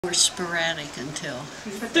We're sporadic until.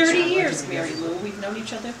 For 30 years, Mary Lou. We've known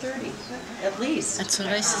each other 30, at least. That's what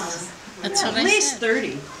I said. That's what At I least said.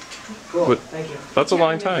 30. Cool. But Thank you. that's a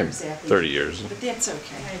long time. Exactly. 30 years. But that's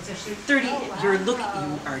okay. 30. You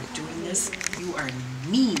are doing this. You are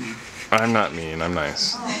mean. I'm not mean. I'm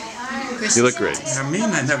nice. Chris You look great. I mean,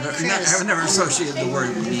 I've never associated the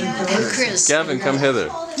word mean. And Chris, Gavin, come hither.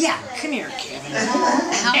 Yeah, come here, Kevin.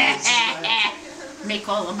 how Make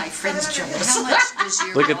all of my friends jealous. much does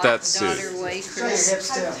your Look at that daughter suit. weigh, Show your Chris?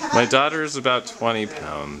 hips too. My daughter is about 20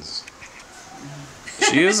 pounds.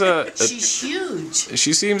 She is She's huge.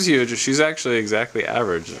 she seems huge. She's actually exactly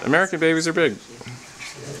average. American babies are big.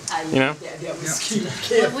 You know?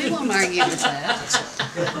 Well, we won't argue with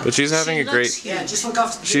that. But she's having a great... She Yeah, looks just look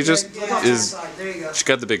off. She just look off to the is... side. There you go. She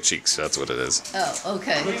got the big cheeks. That's what it is. Oh,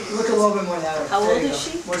 okay. Look a little bit more that way. How There old you is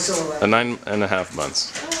go. she? More silhouette. 9.5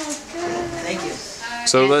 months. Thank you.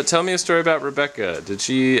 So tell me a story about Rebecca. Did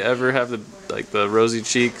she ever have the rosy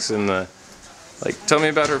cheeks and the tell me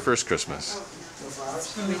about her first Christmas.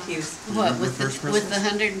 What, with the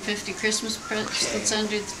 150 Christmas presents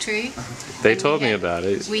under the tree? They told me about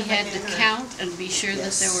it. We had to count and be sure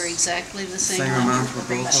that there were exactly the same Same number amount for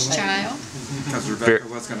for both each of them? child. Because Rebecca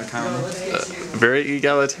was going to count it. Very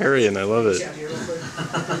egalitarian. I love it.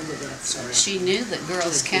 She knew that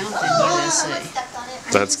girls count in USA.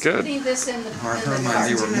 That's good. Her mind,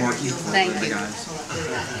 they were more equal Thank than the you.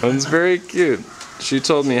 guys. That's very cute. She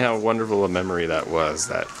told me how wonderful a memory that was,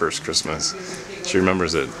 that first Christmas. She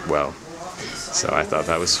remembers it well. So I thought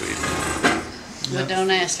that was sweet. But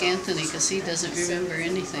don't ask Anthony because he doesn't remember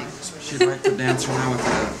anything. She'd like to dance around with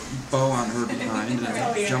a bow on her behind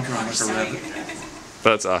and jump around like a rabbit.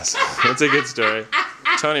 That's awesome. That's a good story.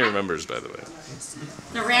 Tony remembers, by the way.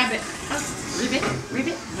 The rabbit.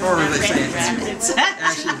 Ribbit. Or they say It's a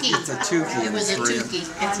actually it's a tukey. It was a Korean. tukey.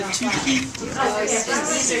 It's a tukey.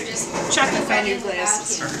 Chucky found your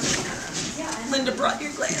glasses. Linda brought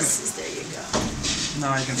your glasses. There you go.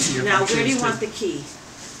 Now I can see her. Now, where do you want the key?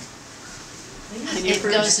 In your It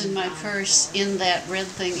purse? goes in my purse in that red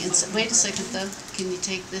thing. Wait a second though. Can you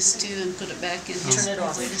take this too and put it back in here? Turn it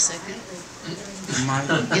off. Wait a second.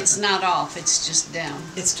 Mine. It's not off. It's just down.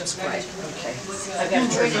 It's just right. Okay. I've got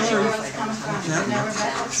to turn it off.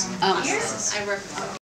 That one. Um,